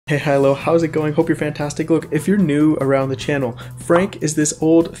Hey, hello, how's it going? Hope you're fantastic. Look, if you're new around the channel, Frank is this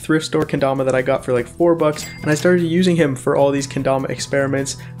old thrift store kendama that I got for like $4, and I started using him for all these kendama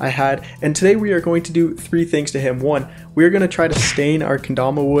experiments I had, and today we are going to do 3 things to him. 1, we're going to try to stain our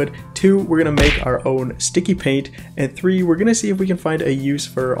kendama wood. 2, we're going to make our own sticky paint, and 3, we're going to see if we can find a use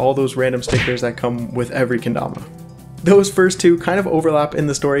for all those random stickers that come with every kendama. Those first 2 kind of overlap in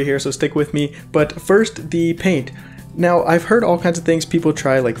the story here, so stick with me, but first, the paint. Now, I've heard all kinds of things people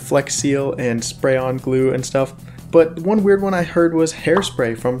try, like Flex Seal and spray on glue and stuff, but one weird one I heard was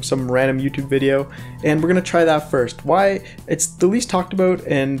hairspray from some random YouTube video, and we're gonna try that first. Why? It's the least talked about,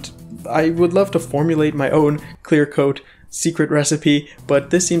 and I would love to formulate my own clear coat secret recipe, but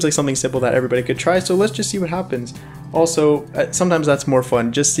this seems like something simple that everybody could try, so let's just see what happens. Also, sometimes that's more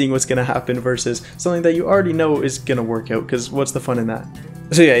fun, just seeing what's gonna happen versus something that you already know is gonna work out, because what's the fun in that?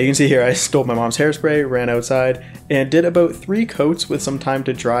 So yeah, you can see here I stole my mom's hairspray, ran outside, and did about 3 coats with some time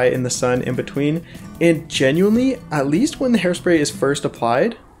to dry in the sun in between, and genuinely, at least when the hairspray is first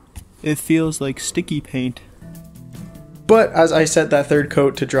applied, it feels like sticky paint. But as I set that 3rd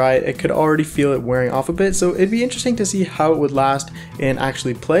coat to dry, I could already feel it wearing off a bit, so it'd be interesting to see how it would last and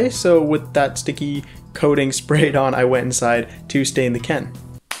actually play. So with that sticky coating sprayed on, I went inside to stain the Ken.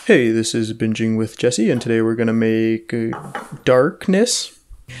 Hey, this is Binging with Jesse, and today we're gonna make darkness.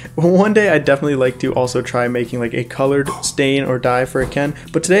 One day I'd definitely like to also try making like a colored stain or dye for a Ken,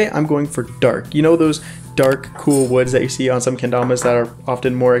 but today I'm going for dark. You know those dark, cool woods that you see on some kendamas that are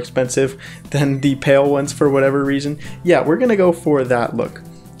often more expensive than the pale ones for whatever reason? Yeah, we're gonna go for that look.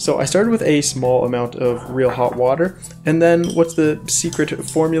 So I started with a small amount of real hot water, and then what's the secret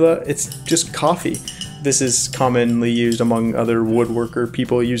formula? It's just coffee. This is commonly used among other woodworker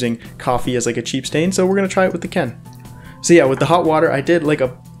people using coffee as like a cheap stain, so we're gonna try it with the Ken. So yeah, with the hot water, I did like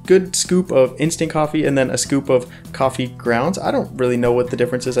a good scoop of instant coffee and then a scoop of coffee grounds. I don't really know what the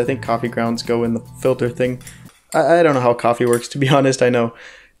difference is. I think coffee grounds go in the filter thing. I don't know how coffee works, to be honest. I know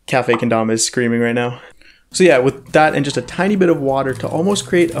Cafe Kendama is screaming right now. So yeah, with that and just a tiny bit of water to almost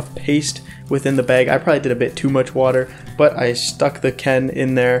create a paste within the bag. I probably did a bit too much water, but I stuck the Ken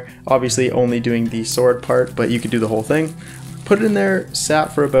in there, obviously only doing the sword part, but you could do the whole thing. Put it in there,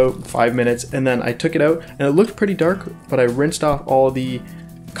 sat for about 5 minutes, and then I took it out, and it looked pretty dark, but I rinsed off all the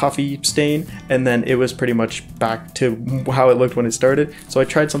coffee stain, and then it was pretty much back to how it looked when it started. So I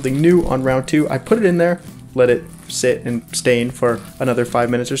tried something new on round 2. I put it in there, let it sit and stain for another 5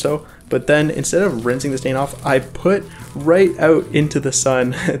 minutes or so, but then instead of rinsing the stain off, I put right out into the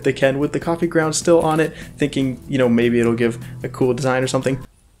sun the Ken with the coffee ground still on it, thinking, you know, maybe it'll give a cool design or something.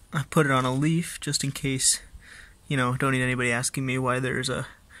 I put it on a leaf just in case, you know, don't need anybody asking me why there's a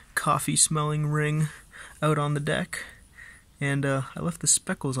coffee smelling ring out on the deck. And I left the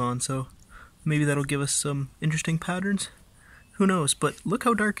speckles on, so maybe that'll give us some interesting patterns. Who knows, but look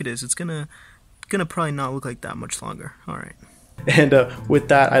how dark it is. It's gonna probably not look like that much longer. Alright. And with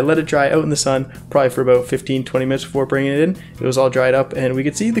that, I let it dry out in the sun, probably for about 15-20 minutes before bringing it in. It was all dried up, and we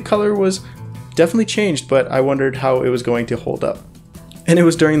could see the color was definitely changed, but I wondered how it was going to hold up. And it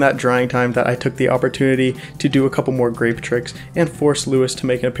was during that drying time that I took the opportunity to do a couple more grape tricks and force Lewis to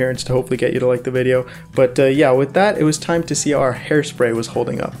make an appearance to hopefully get you to like the video. But yeah, with that, it was time to see how our hairspray was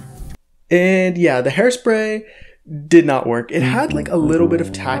holding up. And yeah, the hairspray did not work. It had like a little bit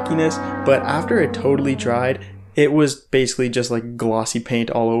of tackiness, but after it totally dried, it was basically just like glossy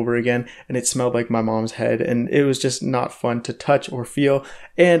paint all over again, and it smelled like my mom's head, and it was just not fun to touch or feel.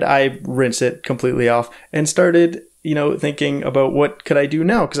 And I rinsed it completely off and started, you know, thinking about what could I do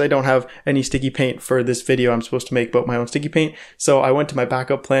now, because I don't have any sticky paint for this video I'm supposed to make about my own sticky paint. So I went to my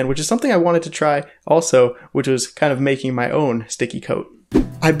backup plan, which is something I wanted to try also, which was kind of making my own sticky coat.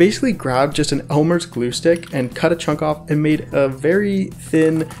 I basically grabbed just an Elmer's glue stick and cut a chunk off and made a very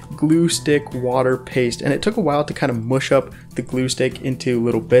thin glue stick water paste, and it took a while to kind of mush up the glue stick into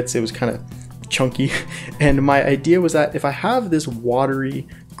little bits. It was kind of chunky, and my idea was that if I have this watery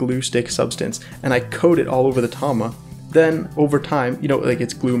glue stick substance and I coat it all over the tama, then over time, you know, like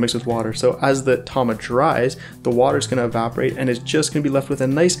it's glue mixed with water, so as the tama dries, the water is going to evaporate and it's just going to be left with a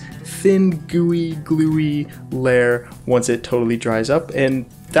nice thin gooey gluey layer once it totally dries up. And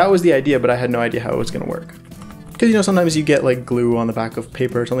that was the idea, but I had no idea how it was going to work, because you know, sometimes you get like glue on the back of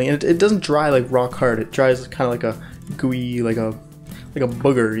paper or something, and it doesn't dry like rock hard. It dries kind of like a gooey, like a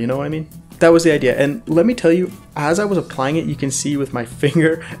booger, you know what I mean? That was the idea, and let me tell you, as I was applying it, you can see with my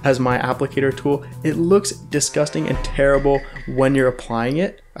finger as my applicator tool, it looks disgusting and terrible when you're applying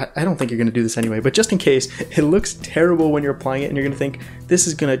it. I don't think you're going to do this anyway, but just in case, it looks terrible when you're applying it, and you're going to think, this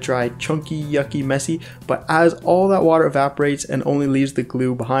is going to dry chunky, yucky, messy, but as all that water evaporates and only leaves the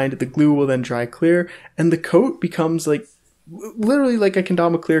glue behind, the glue will then dry clear, and the coat becomes like literally like a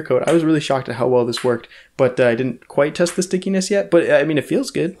kendama clear coat. I was really shocked at how well this worked, but I didn't quite test the stickiness yet, but I mean, it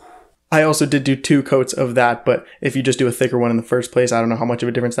feels good. I also did do 2 coats of that, but if you just do a thicker one in the first place, I don't know how much of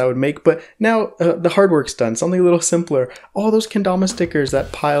a difference that would make. But now the hard work's done, something a little simpler. All those kendama stickers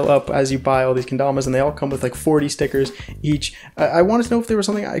that pile up as you buy all these kendamas, and they all come with like 40 stickers each. I wanted to know if there was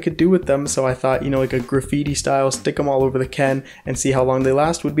something I could do with them, so I thought, you know, like a graffiti style, stick them all over the ken and see how long they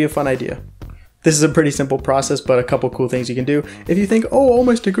last would be a fun idea. This is a pretty simple process, but a couple cool things you can do. If you think, oh, all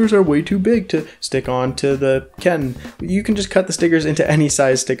my stickers are way too big to stick onto the ken, you can just cut the stickers into any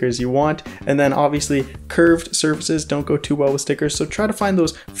size stickers you want. And then obviously curved surfaces don't go too well with stickers, so try to find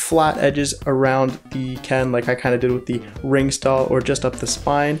those flat edges around the ken like I kind of did with the ring stall or just up the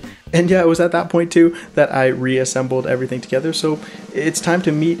spine. And yeah, it was at that point too that I reassembled everything together, so it's time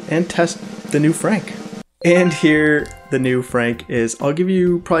to meet and test the new Frank. And here the new Frank is. I'll give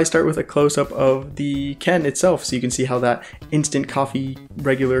you, probably start with a close-up of the ken itself so you can see how that instant coffee,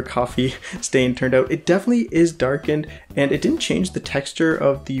 regular coffee stain turned out. It definitely is darkened, and it didn't change the texture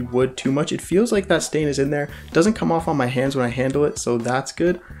of the wood too much. It feels like that stain is in there. It doesn't come off on my hands when I handle it, so that's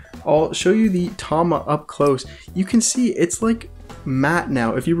good. I'll show you the Tama up close. You can see it's like matte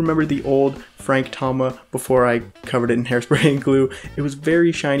now. If you remember the old Frank Tama before I covered it in hairspray and glue, it was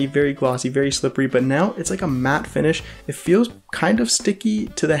very shiny, very glossy, very slippery, but now it's like a matte finish. It feels kind of sticky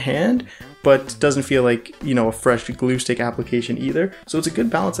to the hand, but doesn't feel like, you know, a fresh glue stick application either. So it's a good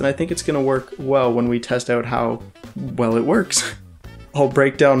balance, and I think it's gonna work well when we test out how well it works. I'll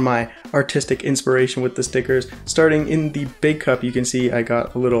break down my artistic inspiration with the stickers. Starting in the big cup, you can see I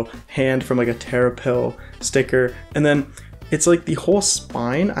got a little hand from like a Terrapil sticker, and then it's like the whole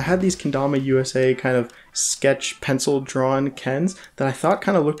spine. I had these Kendama USA kind of sketch pencil drawn kens that I thought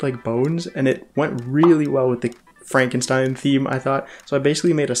kind of looked like bones, and it went really well with the Frankenstein theme, I thought. So I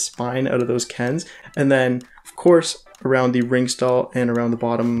basically made a spine out of those kens, and then of course around the ring stall and around the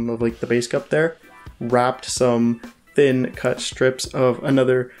bottom of like the base cup there, wrapped some thin cut strips of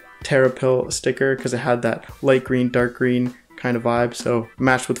another Terrapil sticker because it had that light green, dark green kind of vibe, so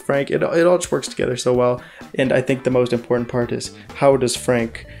matched with Frank, it all just works together so well. And I think the most important part is, how does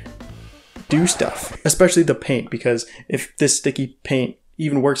Frank do stuff, especially the paint, because if this sticky paint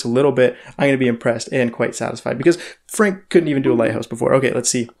even works a little bit, I'm going to be impressed and quite satisfied, because Frank couldn't even do a lighthouse before. Okay, let's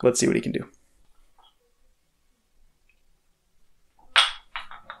see what he can do.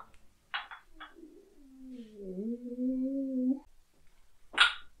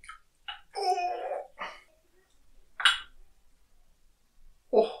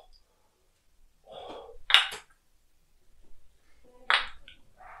 Oh.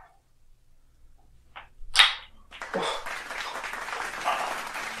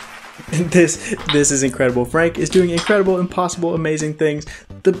 This is incredible. Frank is doing incredible, impossible, amazing things.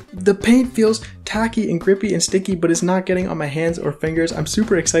 The paint feels tacky and grippy and sticky, but it's not getting on my hands or fingers. I'm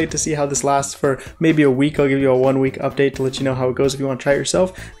super excited to see how this lasts for maybe a week. I'll give you a 1 week update to let you know how it goes if you want to try it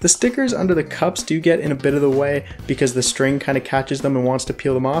yourself. The stickers under the cups do get in a bit of the way because the string kind of catches them and wants to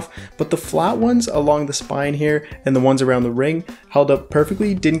peel them off, but the flat ones along the spine here and the ones around the ring held up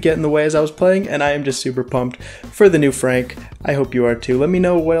perfectly, didn't get in the way as I was playing, and I am just super pumped for the new Frank. I hope you are too. Let me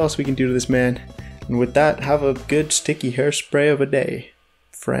know what else we can do to this man. And with that, have a good sticky hairspray of a day,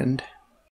 friend.